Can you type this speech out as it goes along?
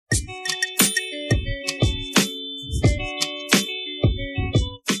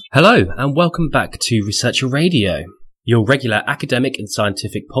Hello, and welcome back to Researcher Radio, your regular academic and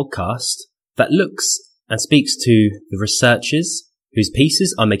scientific podcast that looks and speaks to the researchers whose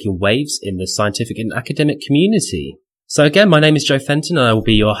pieces are making waves in the scientific and academic community. So again, my name is Joe Fenton and I will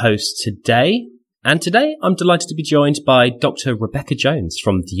be your host today. And today I'm delighted to be joined by Dr. Rebecca Jones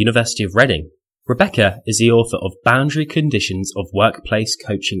from the University of Reading. Rebecca is the author of Boundary Conditions of Workplace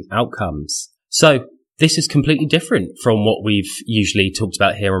Coaching Outcomes. So this is completely different from what we've usually talked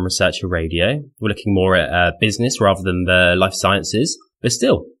about here on Researcher Radio. We're looking more at business rather than the life sciences. But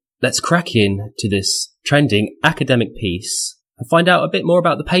still, let's crack in to this trending academic piece and find out a bit more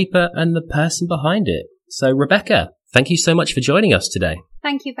about the paper and the person behind it. So Rebecca, thank you so much for joining us today.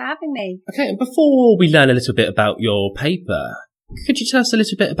 Thank you for having me. Okay, and before we learn a little bit about your paper, could you tell us a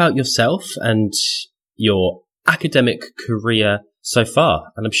little bit about yourself and your academic career so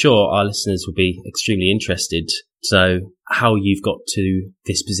far? And I'm sure our listeners will be extremely interested to know how you've got to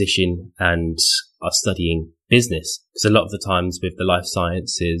this position and are studying business. Because a lot of the times with the life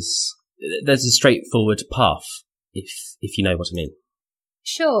sciences, there's a straightforward path, if you know what I mean.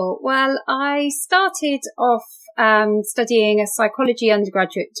 Sure. Well, I started off studying a psychology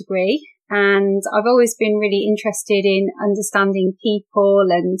undergraduate degree, and I've always been really interested in understanding people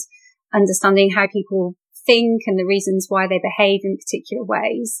and understanding how people think and the reasons why they behave in particular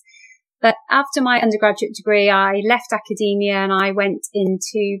ways. But after my undergraduate degree, I left academia and I went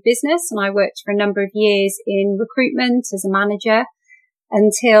into business, and I worked for a number of years in recruitment as a manager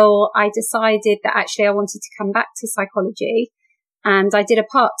until I decided that actually I wanted to come back to psychology. And I did a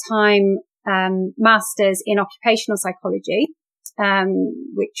part-time master's in occupational psychology,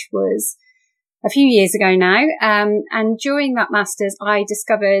 which was a few years ago now. And during that master's, I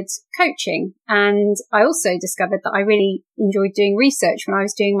discovered coaching. And I also discovered that I really enjoyed doing research when I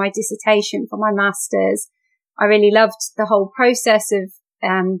was doing my dissertation for my master's. I really loved the whole process of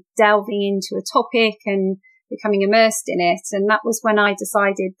delving into a topic and becoming immersed in it. And that was when I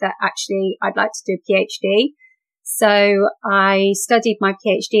decided that actually I'd like to do a PhD. So I studied my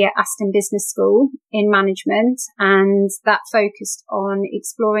PhD at Aston Business School in management, and that focused on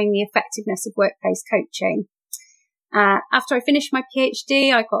exploring the effectiveness of workplace coaching. After I finished my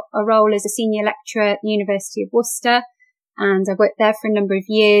PhD, I got a role as a senior lecturer at the University of Worcester, and I worked there for a number of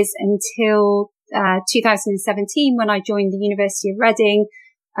years until 2017 when I joined the University of Reading.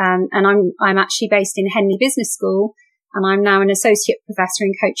 And I'm actually based in Henley Business School. And I'm now an associate professor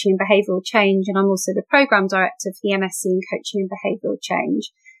in coaching and behavioural change. And I'm also the programme director for the MSc in coaching and behavioural change,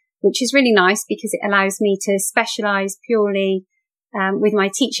 which is really nice because it allows me to specialise purely with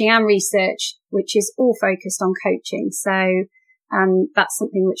my teaching and research, which is all focused on coaching. So that's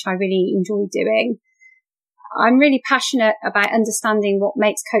something which I really enjoy doing. I'm really passionate about understanding what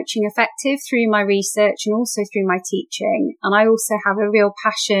makes coaching effective through my research and also through my teaching. And I also have a real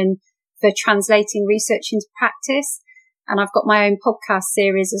passion for translating research into practice. And I've got my own podcast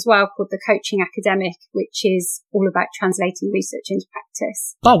series as well called The Coaching Academic, which is all about translating research into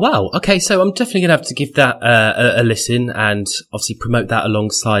practice. Oh, wow. Okay, so I'm definitely going to have to give that a listen and obviously promote that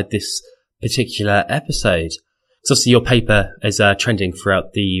alongside this particular episode. So obviously your paper is trending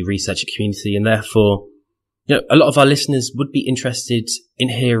throughout the researcher community, and therefore, you know, a lot of our listeners would be interested in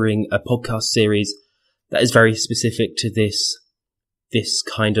hearing a podcast series that is very specific to this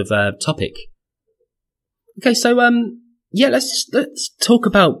kind of topic. Okay, so yeah, let's talk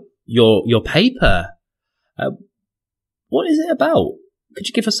about your paper. What is it about? Could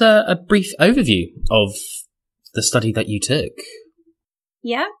you give us a brief overview of the study that you took?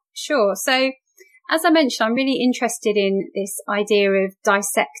 Yeah, sure. So as I mentioned, I'm really interested in this idea of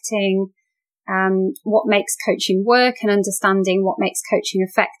dissecting what makes coaching work and understanding what makes coaching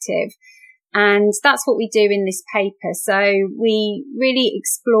effective. And that's what we do in this paper. So we really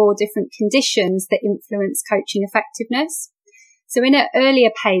explore different conditions that influence coaching effectiveness. So in an earlier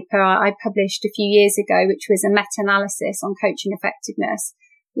paper I published a few years ago, which was a meta-analysis on coaching effectiveness,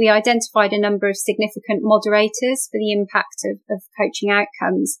 we identified a number of significant moderators for the impact of coaching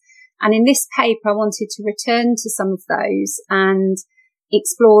outcomes. And in this paper, I wanted to return to some of those and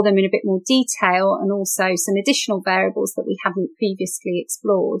explore them in a bit more detail, and also some additional variables that we hadn't previously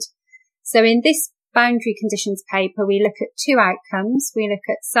explored. So in this boundary conditions paper, we look at two outcomes. We look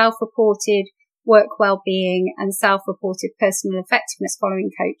at self-reported work well-being and self-reported personal effectiveness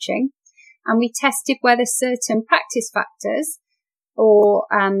following coaching. And we tested whether certain practice factors or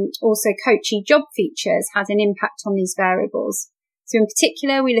also coachee job features had an impact on these variables. So in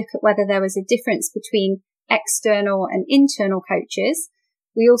particular, we look at whether there was a difference between external and internal coaches.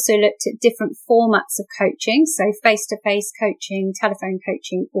 We also looked at different formats of coaching, so face-to-face coaching, telephone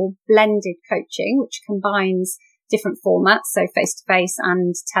coaching, or blended coaching, which combines different formats, so face-to-face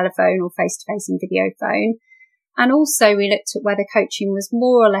and telephone, or face-to-face and video phone. And also we looked at whether coaching was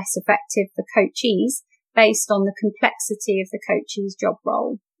more or less effective for coachees based on the complexity of the coachee's job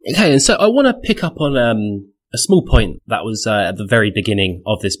role. Okay, and so I want to pick up on a small point that was at the very beginning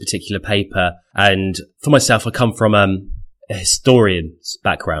of this particular paper. And for myself, I come from a historian's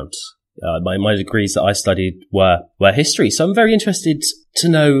background. My degrees that I studied were history. So I'm very interested to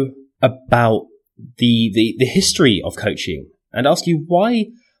know about the history of coaching and ask you, why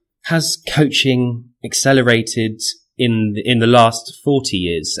has coaching accelerated in the last 40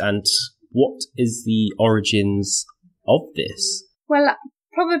 years, and what is the origins of this? Well,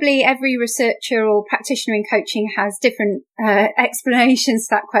 probably every researcher or practitioner in coaching has different explanations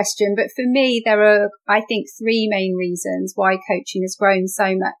to that question. But for me, there are, I think, three main reasons why coaching has grown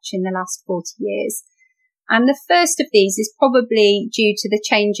so much in the last 40 years. And the first of these is probably due to the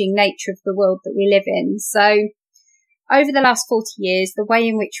changing nature of the world that we live in. So over the last 40 years, the way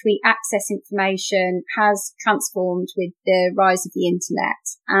in which we access information has transformed with the rise of the internet.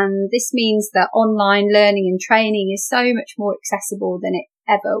 And this means that online learning and training is so much more accessible than it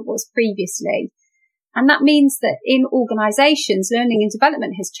ever was previously. And that means that in organisations, learning and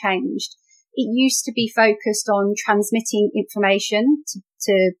development has changed. It used to be focused on transmitting information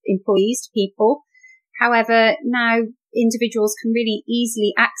to employees, to people. However, now individuals can really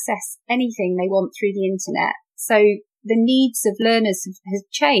easily access anything they want through the internet. So the needs of learners have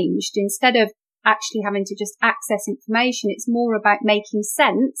changed. Instead of actually having to just access information, it's more about making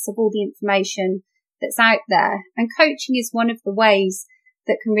sense of all the information that's out there. And coaching is one of the ways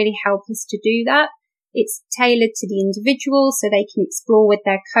that can really help us to do that. It's tailored to the individual so they can explore with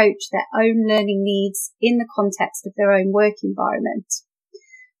their coach their own learning needs in the context of their own work environment.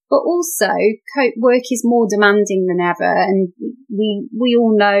 But also, work is more demanding than ever, and we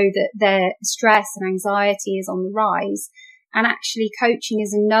all know that their stress and anxiety is on the rise. And actually, coaching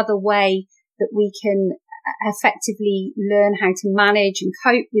is another way that we can effectively learn how to manage and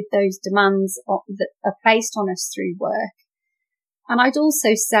cope with those demands that are placed on us through work. And I'd also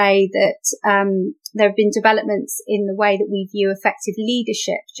say that there have been developments in the way that we view effective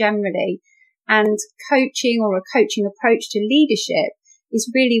leadership generally, and coaching, or a coaching approach to leadership, is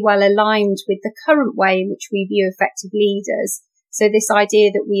really well aligned with the current way in which we view effective leaders. So this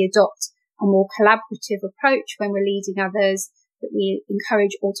idea that we adopt a more collaborative approach when we're leading others, that we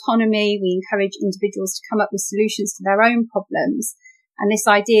encourage autonomy, we encourage individuals to come up with solutions to their own problems, and this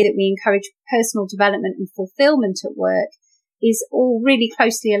idea that we encourage personal development and fulfillment at work is all really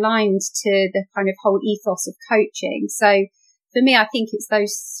closely aligned to the kind of whole ethos of coaching. So for me, I think it's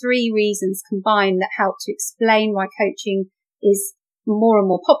those three reasons combined that help to explain why coaching is more and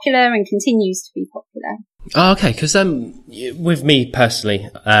more popular and continues to be popular. Oh, okay, because with me personally,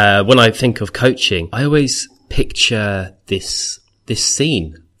 when I think of coaching, I always picture this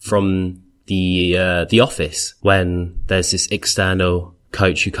scene from the office when there's this external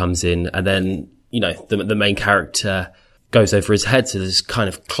coach who comes in, and then the main character goes over his head. So there's this kind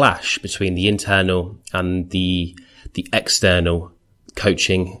of clash between the internal and the external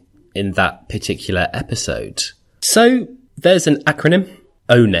coaching in that particular episode. So there's an acronym,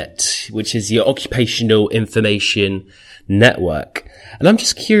 ONET, which is your Occupational Information Network. And I'm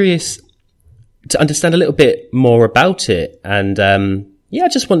just curious to understand a little bit more about it. And I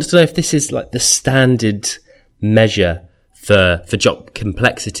just wanted to know if this is like the standard measure for job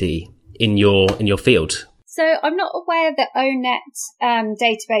complexity in your field. So I'm not aware that ONET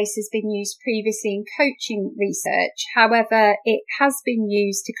database has been used previously in coaching research. However, it has been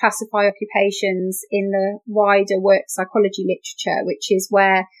used to classify occupations in the wider work psychology literature, which is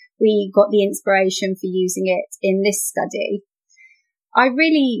where we got the inspiration for using it in this study. I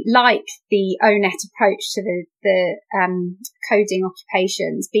really like the ONET approach to the coding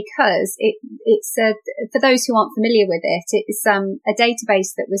occupations, because it's for those who aren't familiar with it, it's a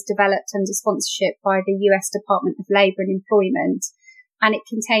database that was developed under sponsorship by the US Department of Labour and Employment, and it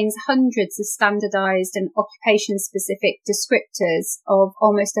contains hundreds of standardized and occupation-specific descriptors of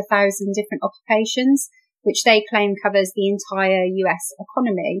almost 1,000 different occupations, which they claim covers the entire US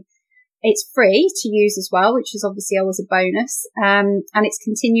economy. It's free to use as well, which is obviously always a bonus. And it's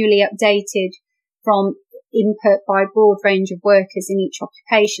continually updated from input by a broad range of workers in each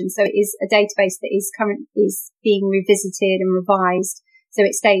occupation. So it is a database that is being revisited and revised, so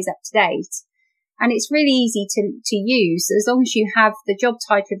it stays up to date. And it's really easy to use. As long as you have the job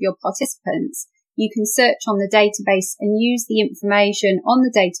title of your participants, you can search on the database and use the information on the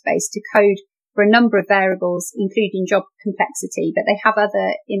database to code for a number of variables, including job complexity, but they have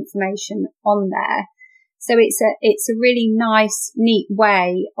other information on there. So it's a really nice, neat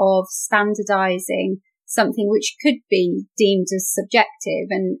way of standardizing something which could be deemed as subjective.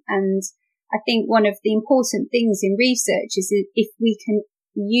 And I think one of the important things in research is if we can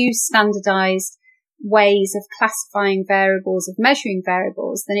use standardized ways of classifying variables, of measuring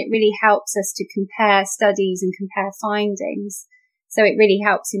variables, then it really helps us to compare studies and compare findings. So it really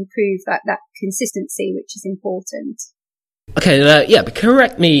helps improve that consistency, which is important. Okay, but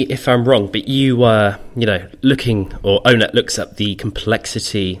correct me if I'm wrong, but you were, looking, or ONET looks at the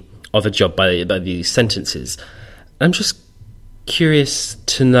complexity of a job by these sentences. I'm just curious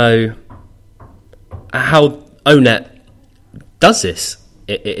to know how ONET does this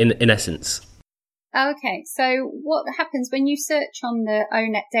in essence. Okay, so what happens when you search on the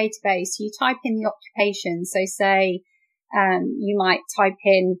ONET database, you type in the occupation. So say you might type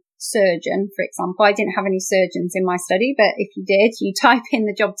in surgeon, for example. I didn't have any surgeons in my study, but if you did, you type in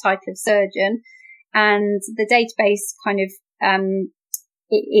the job title of surgeon, and the database kind of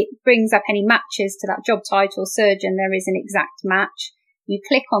it brings up any matches to that job title, surgeon. There is an exact match. You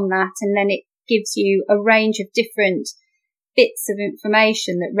click on that, and then it gives you a range of different bits of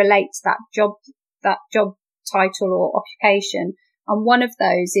information that relate to that job title or occupation. And one of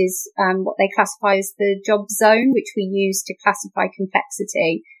those is what they classify as the job zone, which we use to classify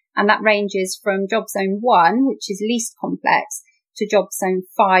complexity. And that ranges from job zone 1, which is least complex, to job zone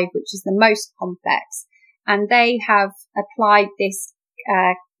 5, which is the most complex. And they have applied this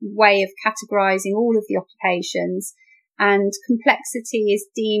way of categorizing all of the occupations. And complexity is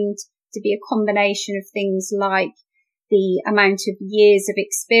deemed to be a combination of things like the amount of years of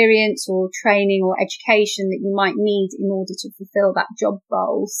experience or training or education that you might need in order to fulfill that job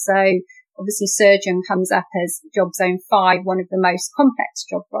role. So obviously surgeon comes up as job zone 5, one of the most complex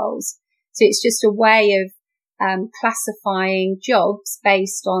job roles. So it's just a way of classifying jobs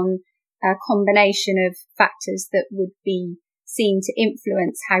based on a combination of factors that would be seen to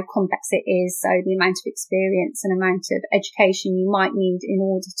influence how complex it is. So the amount of experience and amount of education you might need in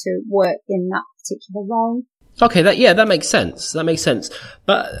order to work in that particular role. Okay, that makes sense. That makes sense.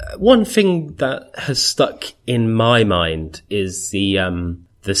 But one thing that has stuck in my mind is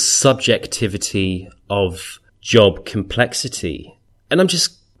the subjectivity of job complexity. And I'm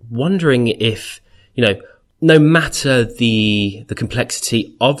just wondering if, no matter the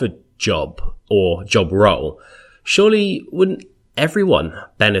complexity of a job or job role, surely wouldn't everyone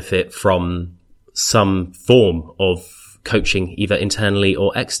benefit from some form of coaching, either internally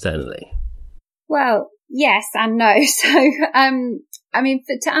or externally? Well, yes and no. So,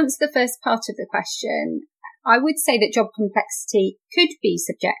 to answer the first part of the question, I would say that job complexity could be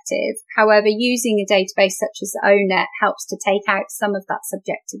subjective. However, using a database such as ONET helps to take out some of that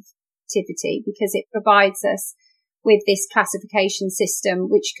subjectivity because it provides us with this classification system,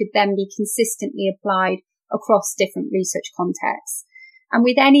 which could then be consistently applied across different research contexts. And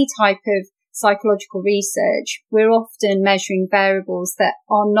with any type of psychological research, we're often measuring variables that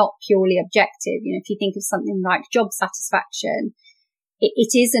are not purely objective. If you think of something like job satisfaction,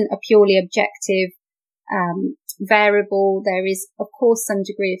 it isn't a purely objective variable. There is, of course, some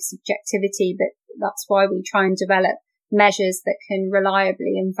degree of subjectivity, but that's why we try and develop measures that can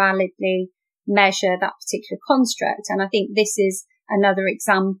reliably and validly measure that particular construct. And I think this is another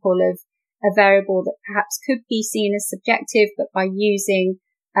example of a variable that perhaps could be seen as subjective, but by using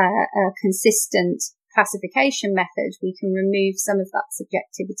a consistent classification method, we can remove some of that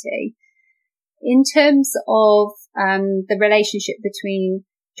subjectivity. In terms of the relationship between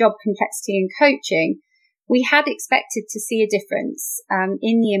job complexity and coaching, we had expected to see a difference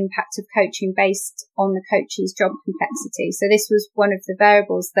in the impact of coaching based on the coachee's job complexity. So this was one of the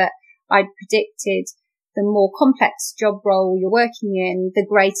variables that I'd predicted. The more complex job role you're working in, the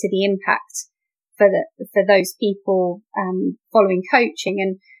greater the impact for those people following coaching.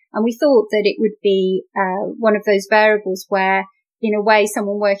 And we thought that it would be one of those variables where, in a way,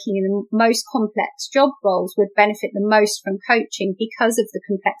 someone working in the most complex job roles would benefit the most from coaching because of the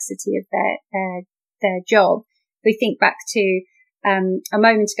complexity of their job. We think back to a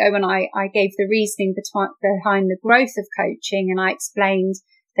moment ago when I gave the reasoning behind the growth of coaching, and I explained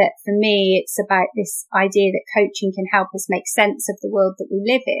that for me it's about this idea that coaching can help us make sense of the world that we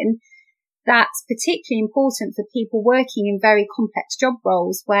live in. That's particularly important for people working in very complex job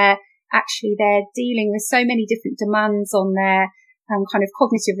roles where actually they're dealing with so many different demands on their kind of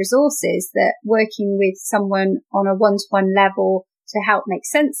cognitive resources that working with someone on a one-to-one level to help make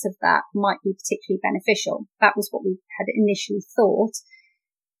sense of that might be particularly beneficial. That was what we had initially thought.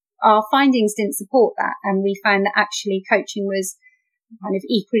 Our findings didn't support that, and we found that actually coaching was kind of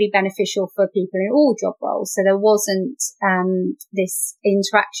equally beneficial for people in all job roles. So there wasn't this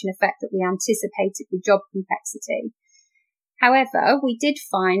interaction effect that we anticipated with job complexity. However, we did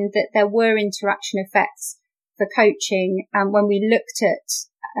find that there were interaction effects for coaching when we looked at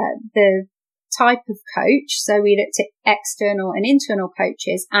the type of coach. So we looked at external and internal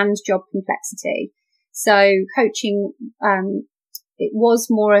coaches and job complexity. So coaching, it was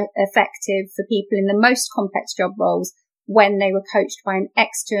more effective for people in the most complex job roles when they were coached by an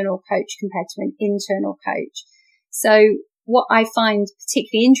external coach compared to an internal coach. So what I find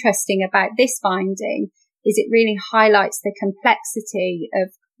particularly interesting about this finding is it really highlights the complexity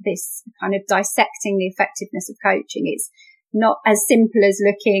of this kind of dissecting the effectiveness of coaching. It's not as simple as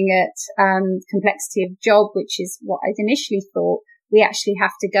looking at complexity of job, which is what I'd initially thought. We actually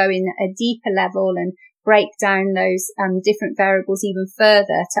have to go in at a deeper level and break down those different variables even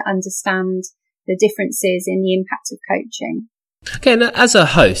further to understand the differences in the impact of coaching. Okay, and as a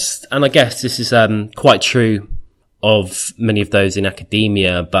host, and I guess this is quite true of many of those in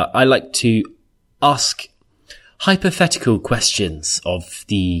academia, but I like to ask hypothetical questions of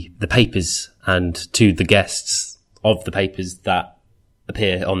the papers and to the guests of the papers that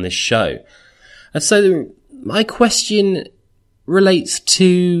appear on this show. And so my question relates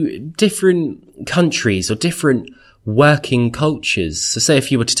to different countries or different working cultures. So say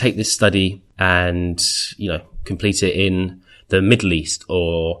if you were to take this study and, complete it in the Middle East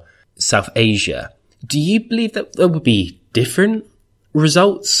or South Asia, do you believe that there would be different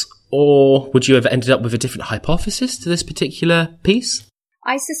results, or would you have ended up with a different hypothesis to this particular piece?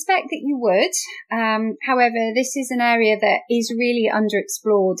 I suspect that you would. However, this is an area that is really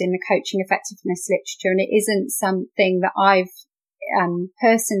underexplored in the coaching effectiveness literature, and it isn't something that I've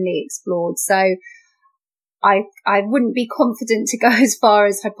personally explored. So I wouldn't be confident to go as far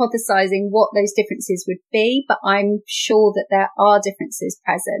as hypothesizing what those differences would be, but I'm sure that there are differences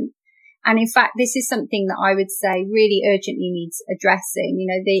present. And in fact, this is something that I would say really urgently needs addressing.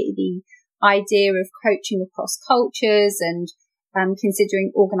 The idea of coaching across cultures and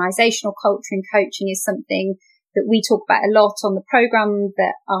considering organizational culture in coaching is something that we talk about a lot on the program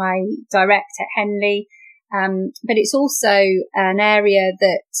that I direct at Henley. But it's also an area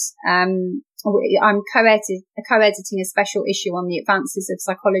that I'm co-editing a special issue on the advances of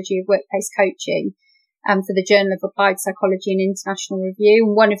psychology of workplace coaching for the Journal of Applied Psychology and International Review.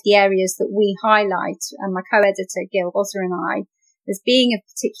 And one of the areas that we highlight, and my co-editor Gil Bosser and I, as being of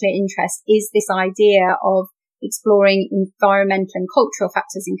particular interest, is this idea of exploring environmental and cultural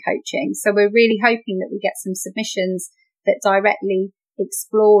factors in coaching. So we're really hoping that we get some submissions that directly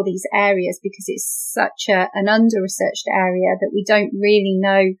explore these areas, because it's such an under-researched area that we don't really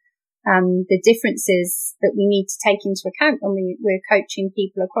know the differences that we need to take into account when we're coaching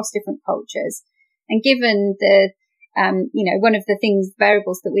people across different cultures. And given the, one of the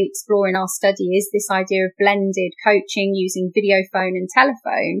variables that we explore in our study is this idea of blended coaching using video phone and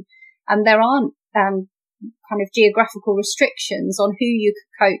telephone. And there aren't kind of geographical restrictions on who you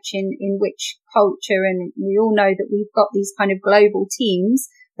could coach in which culture. And we all know that we've got these kind of global teams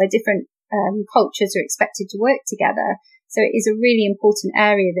where different cultures are expected to work together. So it is a really important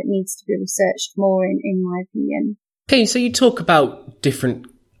area that needs to be researched more, in my opinion. Okay, so you talk about different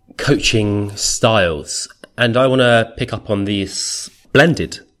coaching styles, and I want to pick up on this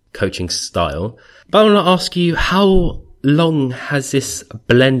blended coaching style. But I want to ask you, how long has this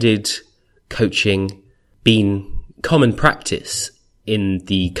blended coaching been common practice in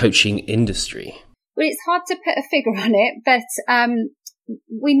the coaching industry? Well, it's hard to put a figure on it, but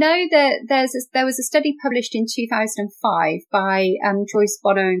we know that there was a study published in 2005 by Joyce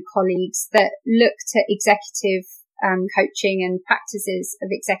Bonner and colleagues that looked at executive coaching and practices of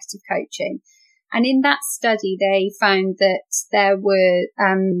executive coaching. And in that study, they found that there were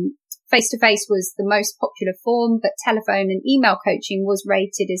face-to-face was the most popular form, but telephone and email coaching was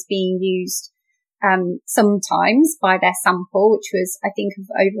rated as being used sometimes by their sample, which was, I think, of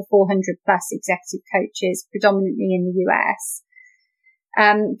over 400 plus executive coaches, predominantly in the US.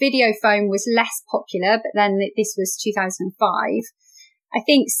 Video phone was less popular, but then this was 2005. I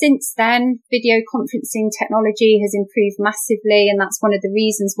think since then, video conferencing technology has improved massively, and that's one of the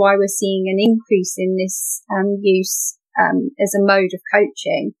reasons why we're seeing an increase in this use as a mode of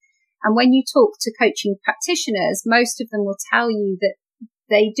coaching. And when you talk to coaching practitioners, most of them will tell you that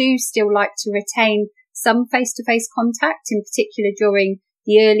they do still like to retain some face-to-face contact, in particular during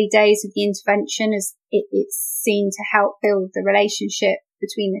the early days of the intervention, as it's seen to help build the relationship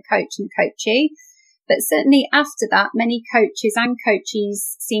between the coach and the coachee. But certainly after that, many coaches and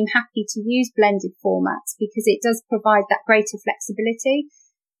coachees seem happy to use blended formats because it does provide that greater flexibility.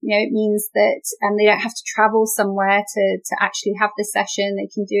 It means that they don't have to travel somewhere to actually have the session. They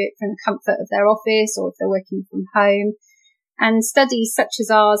can do it from the comfort of their office, or if they're working from home. And studies such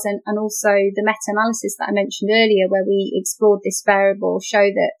as ours and also the meta-analysis that I mentioned earlier, where we explored this variable, show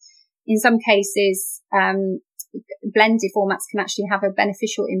that in some cases, blended formats can actually have a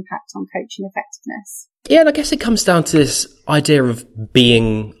beneficial impact on coaching effectiveness. Yeah, and I guess it comes down to this idea of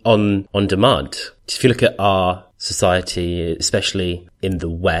being on demand. If you look at our society, especially in the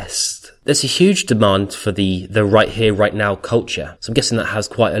West, there's a huge demand for the right here, right now culture. So I'm guessing that has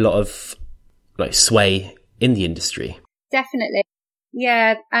quite a lot of sway in the industry. Definitely.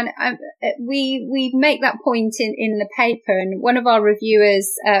 Yeah. And we make that point in the paper. And one of our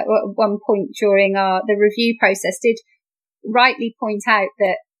reviewers at one point during the review process did rightly point out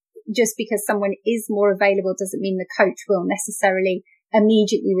that just because someone is more available doesn't mean the coach will necessarily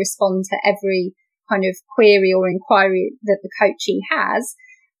immediately respond to every kind of query or inquiry that the coachee has.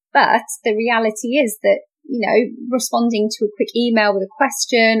 But the reality is that, responding to a quick email with a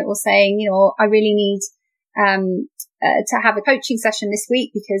question or saying, I really need to have a coaching session this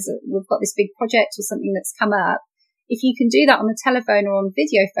week because we've got this big project or something that's come up. If you can do that on the telephone or on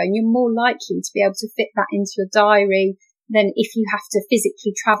video phone, you're more likely to be able to fit that into your diary than if you have to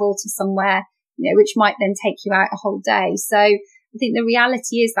physically travel to somewhere, which might then take you out a whole day. So I think the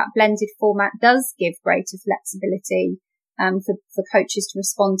reality is that blended format does give greater flexibility for coaches to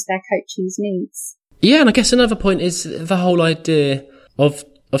respond to their coachees' needs. Yeah, and I guess another point is the whole idea of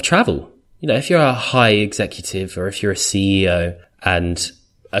travel. If you're a high executive or if you're a CEO and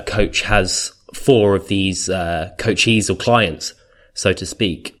a coach has 4 of these coachees or clients, so to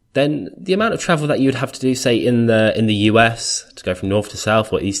speak, then the amount of travel that you would have to do, say, in the US to go from north to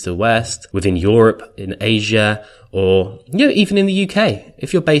south or east to west, within Europe, in Asia, or, even in the UK.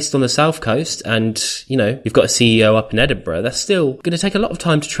 If you're based on the south coast and, you've got a CEO up in Edinburgh, that's still going to take a lot of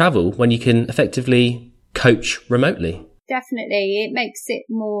time to travel when you can effectively coach remotely. Definitely. It makes it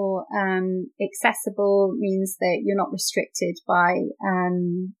more accessible, means that you're not restricted by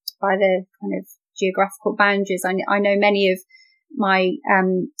the kind of geographical boundaries. I know many of my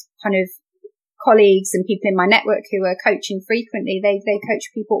kind of colleagues and people in my network who are coaching frequently. They coach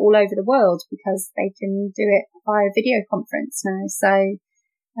people all over the world because they can do it via video conference now. So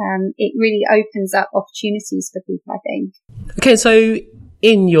it really opens up opportunities for people, I think. Okay, so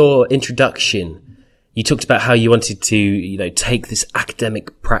in your introduction, you talked about how you wanted to, take this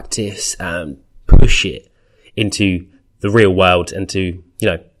academic practice and push it into the real world and to,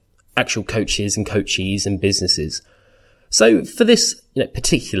 actual coaches and coachees and businesses. So for this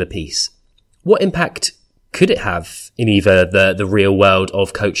particular piece, what impact could it have in either the real world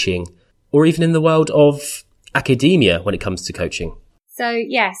of coaching or even in the world of academia when it comes to coaching? So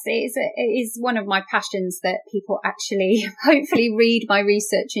yes, it is one of my passions that people actually hopefully read my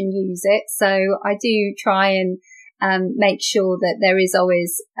research and use it. So I do try and make sure that there is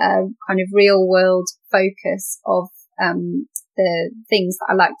always a kind of real world focus of the things that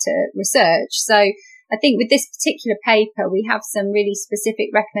I like to research. So I think with this particular paper, we have some really specific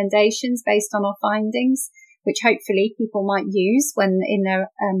recommendations based on our findings, which hopefully people might use when in their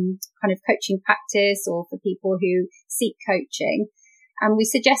kind of coaching practice or for people who seek coaching. And we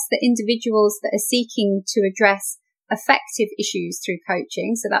suggest that individuals that are seeking to address affective issues through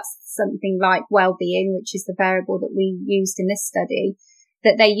coaching, so that's something like well-being, which is the variable that we used in this study,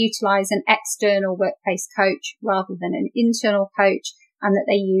 that they utilize an external workplace coach rather than an internal coach, and that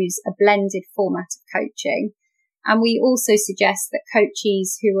they use a blended format of coaching. And we also suggest that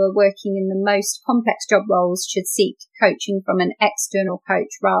coachees who are working in the most complex job roles should seek coaching from an external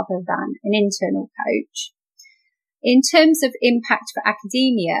coach rather than an internal coach. In terms of impact for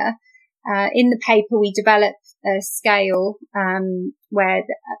academia, in the paper we developed a scale where,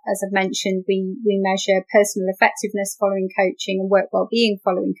 as I've mentioned, we measure personal effectiveness following coaching and work well-being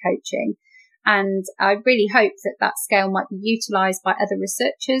following coaching. And I really hope that that scale might be utilised by other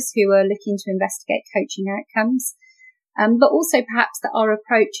researchers who are looking to investigate coaching outcomes. But also perhaps that our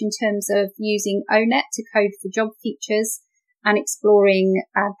approach in terms of using ONET to code for job features and exploring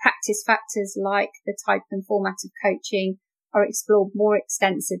practice factors like the type and format of coaching are explored more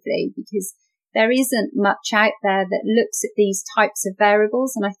extensively, because there isn't much out there that looks at these types of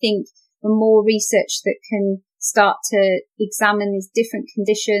variables. And I think the more research that can start to examine these different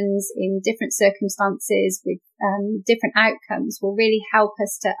conditions in different circumstances with different outcomes will really help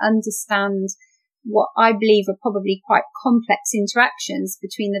us to understand what I believe are probably quite complex interactions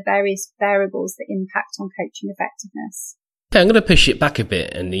between the various variables that impact on coaching effectiveness. Okay, I'm going to push it back a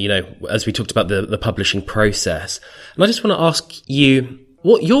bit. And, as we talked about the publishing process, and I just want to ask you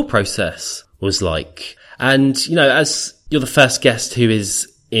what your process was like. And, as you're the first guest who is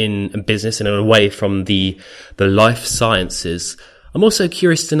in business and away from the life sciences, I'm also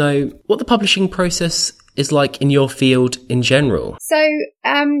curious to know what the publishing process is like in your field in general? So,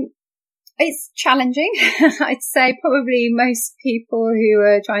 it's challenging. I'd say probably most people who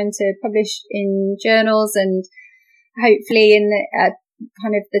are trying to publish in journals and hopefully in the,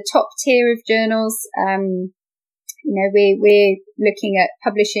 kind of the top tier of journals, we're looking at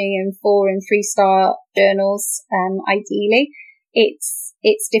publishing in 4 and 3-star journals, ideally. It's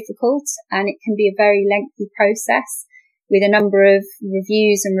difficult and it can be a very lengthy process with a number of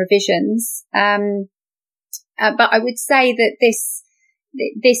reviews and revisions. But I would say that this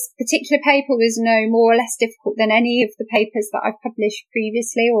particular paper was no more or less difficult than any of the papers that I've published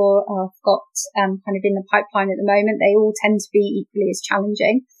previously or I've got kind of in the pipeline at the moment. They all tend to be equally as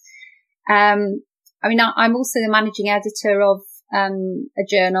challenging. I'm also the managing editor of a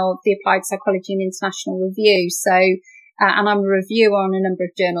journal, the Applied Psychology and International Review. So, and I'm a reviewer on a number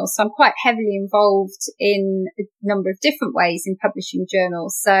of journals. So I'm quite heavily involved in a number of different ways in publishing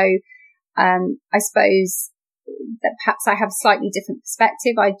journals. So, I suppose that perhaps I have a slightly different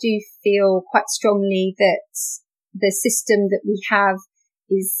perspective. I do feel quite strongly that the system that we have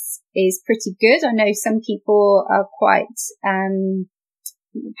is pretty good. I know some people are quite,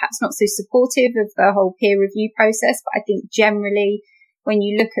 perhaps not so supportive of the whole peer review process, but I think generally when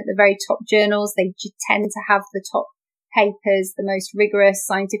you look at the very top journals, they tend to have the top papers, the most rigorous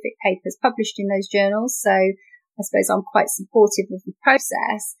scientific papers published in those journals. So I suppose I'm quite supportive of the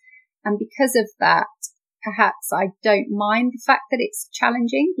process. And because of that, perhaps I don't mind the fact that it's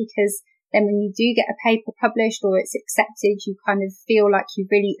challenging, because then when you do get a paper published or it's accepted, you kind of feel like you've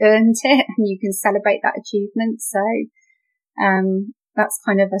really earned it and you can celebrate that achievement. So, that's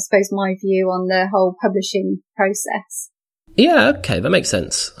kind of, I suppose, my view on the whole publishing process. Yeah, okay, that makes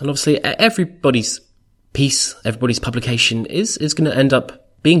sense. And obviously everybody's piece, everybody's publication is going to end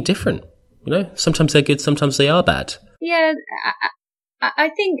up being different. You know, sometimes they're good, sometimes they are bad. Yeah, I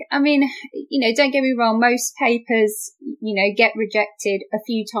think, don't get me wrong, most papers, get rejected a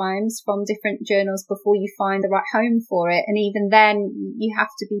few times from different journals before you find the right home for it. And even then, you have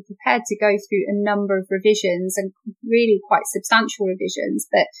to be prepared to go through a number of revisions and really quite substantial revisions.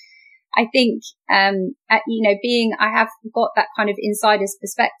 But I think, I have got that kind of insider's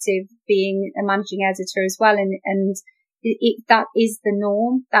perspective being a managing editor as well. And that is the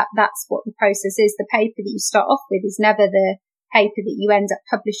norm. That's what the process is. The paper that you start off with is never the paper that you end up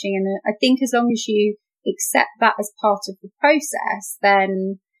publishing. And I think as long as you accept that as part of the process,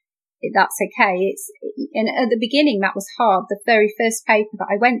 then that's okay. And at the beginning that was hard. The very first paper that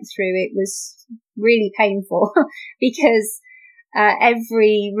I went through, it was really painful because,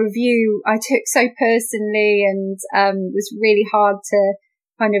 every review I took so personally and, was really hard to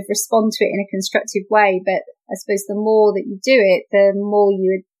kind of respond to it in a constructive way. But I suppose the more that you do it, the more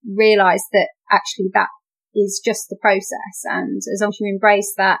you realize that actually that is just the process. And as long as you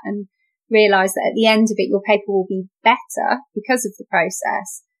embrace that and realize that at the end of it, your paper will be better because of the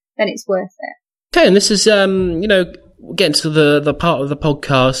process, then it's worth it. Okay. And this is, getting to the part of the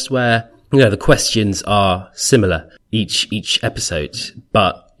podcast where, the questions are similar each episode,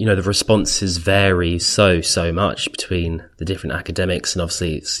 but, the responses vary so much between the different academics. And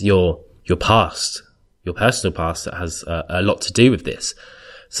obviously it's your past, your personal past that has a lot to do with this.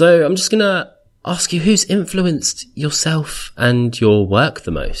 So I'm just going to ask you, who's influenced yourself and your work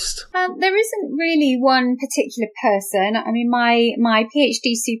the most? There isn't really one particular person. I mean, my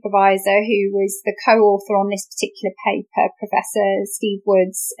PhD supervisor, who was the co-author on this particular paper, Professor Steve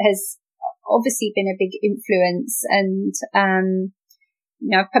Woods, has obviously been a big influence. And,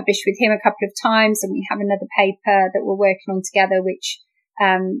 I've published with him a couple of times, and we have another paper that we're working on together, which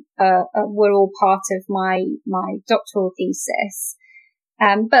were all part of my doctoral thesis.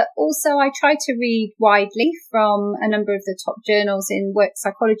 But also I try to read widely from a number of the top journals in work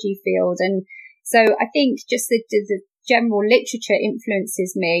psychology field. And so I think just the general literature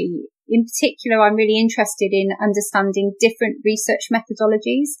influences me. In particular, I'm really interested in understanding different research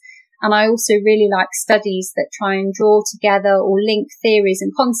methodologies. And I also really like studies that try and draw together or link theories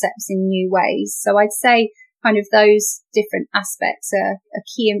and concepts in new ways. So I'd say kind of those different aspects are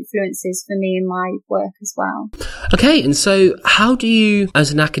key influences for me in my work as well. Okay. And so how do you,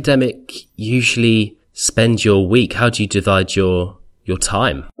 as an academic, usually spend your week? How do you divide your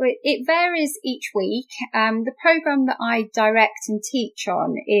time? Well, it varies each week. The program that I direct and teach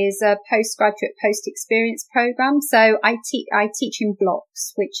on is a postgraduate post-experience program. So I teach in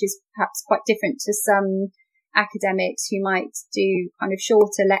blocks, which is perhaps quite different to some academics who might do kind of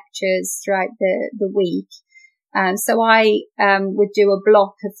shorter lectures throughout the week. So I would do a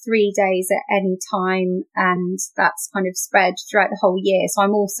block of 3 days at any time, and that's kind of spread throughout the whole year. So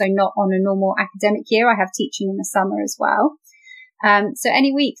I'm also not on a normal academic year. I have teaching in the summer as well. So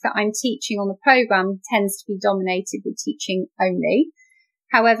any week that I'm teaching on the programme tends to be dominated with teaching only.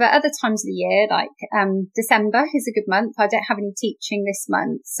 However, other times of the year, like December is a good month. I don't have any teaching this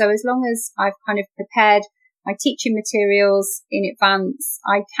month. So as long as I've kind of prepared my teaching materials in advance,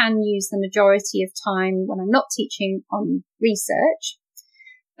 I can use the majority of time when I'm not teaching on research.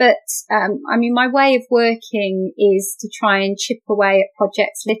 But, my way of working is to try and chip away at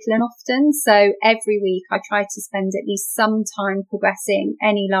projects little and often. So every week I try to spend at least some time progressing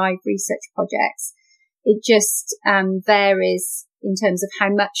any live research projects. It just varies in terms of how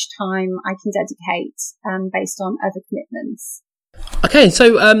much time I can dedicate based on other commitments. Okay,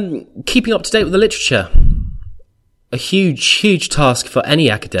 so keeping up to date with the literature. A huge task for any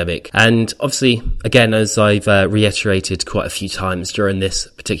academic. And obviously, again, as I've reiterated quite a few times during this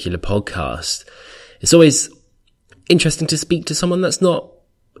particular podcast, it's always interesting to speak to someone that's not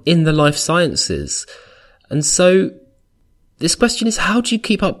in the life sciences. And so this question is, how do you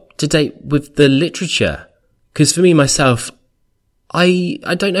keep up to date with the literature? Because for me, myself, I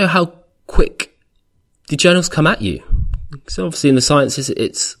don't know how quick the journals come at you. So obviously in the sciences,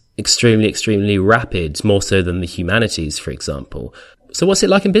 it's extremely rapid, more so than the humanities, for example. So what's it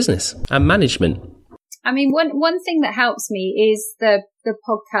like in business and management? One thing that helps me is the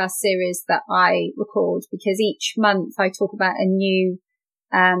podcast series that I record, because each month I talk about a new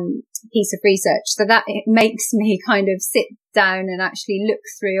piece of research. So that it makes me kind of sit down and actually look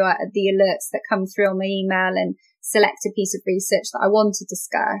through the alerts that come through on my email and select a piece of research that I want to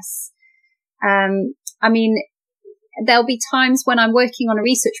discuss. There'll be times when I'm working on a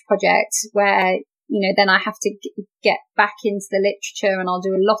research project where, then I have to get back into the literature and I'll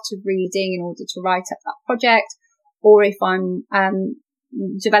do a lot of reading in order to write up that project. Or if I'm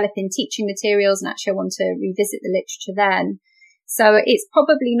developing teaching materials and actually I want to revisit the literature then. So it's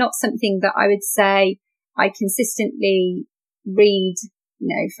probably not something that I would say I consistently read,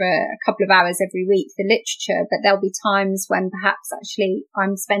 for a couple of hours every week, the literature, but there'll be times when perhaps actually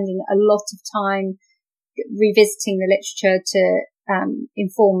I'm spending a lot of time revisiting the literature to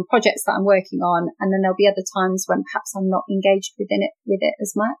inform projects that I'm working on, and then there'll be other times when perhaps I'm not engaged with it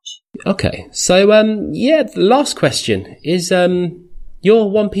as much. Okay, so the last question is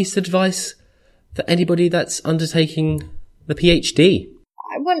your one piece of advice for anybody that's undertaking the PhD.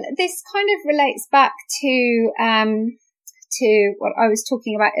 Well, this kind of relates back to what I was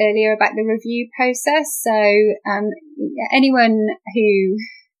talking about earlier about the review process. So anyone who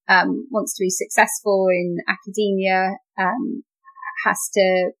wants to be successful in academia has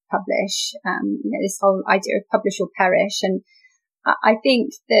to publish. This whole idea of publish or perish. And I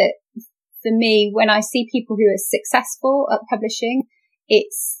think that for me, when I see people who are successful at publishing,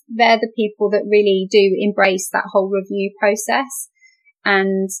 they're the people that really do embrace that whole review process.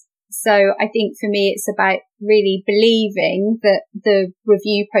 And so I think for me, it's about really believing that the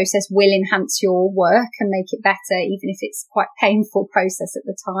review process will enhance your work and make it better, even if it's quite a painful process at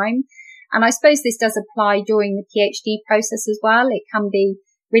the time. And I suppose this does apply during the PhD process as well. It can be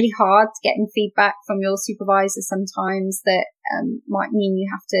really hard getting feedback from your supervisor sometimes that might mean you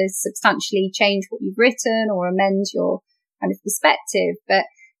have to substantially change what you've written or amend your kind of perspective. But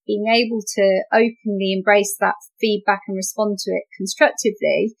being able to openly embrace that feedback and respond to it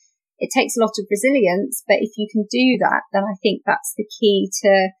constructively, it takes a lot of resilience, but if you can do that, then I think that's the key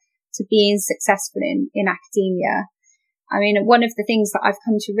to being successful in academia. One of the things that I've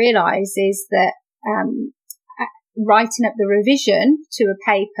come to realize is that writing up the revision to a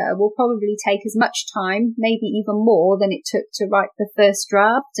paper will probably take as much time, maybe even more, than it took to write the first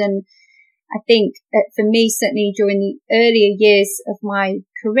draft. And I think that for me, certainly during the earlier years of my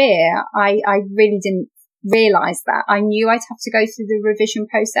career, I really didn't realize that. I knew I'd have to go through the revision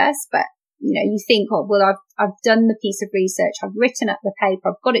process, but you think, I've done the piece of research, I've written up the paper,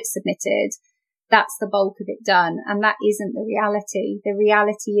 I've got it submitted, that's the bulk of it done. And that isn't the reality. The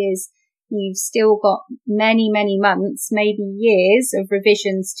reality is you've still got many months, maybe years of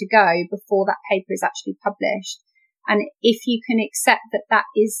revisions to go before that paper is actually published. And if you can accept that that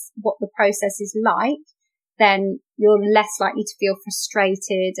is what the process is like, then you're less likely to feel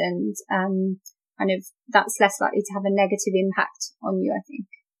frustrated and that's less likely to have a negative impact on you, I think.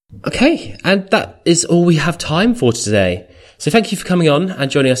 Okay, and that is all we have time for today. So thank you for coming on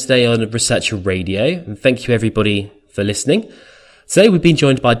and joining us today on Researcher Radio, and thank you everybody for listening. Today we've been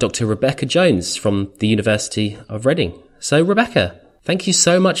joined by Dr. Rebecca Jones from the University of Reading. So Rebecca, thank you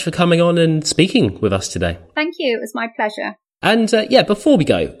so much for coming on and speaking with us today. Thank you, it was my pleasure. And before we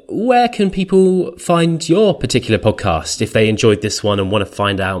go, where can people find your particular podcast if they enjoyed this one and want to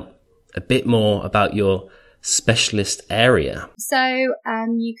find out a bit more about your specialist area? So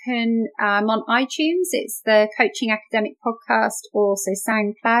you can, on iTunes, it's the Coaching Academic Podcast, or also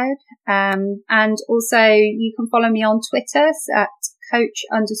SoundCloud. And also you can follow me on Twitter at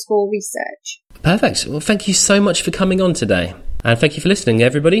coach_research. Perfect. Well, thank you so much for coming on today. And thank you for listening,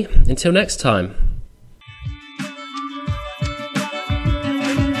 everybody. Until next time.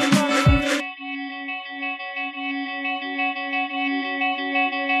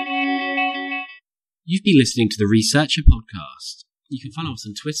 You've been listening to the Researcher Podcast. You can follow us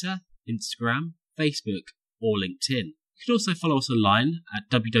on Twitter, Instagram, Facebook, or LinkedIn. You can also follow us online at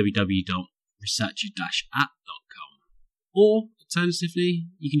www.researcher-app.com. Or, alternatively,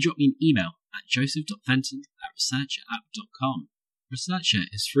 you can drop me an email at joseph.fenton@researcherapp.com. Researcher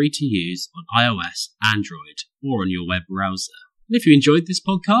is free to use on iOS, Android, or on your web browser. And if you enjoyed this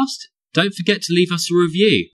podcast, don't forget to leave us a review.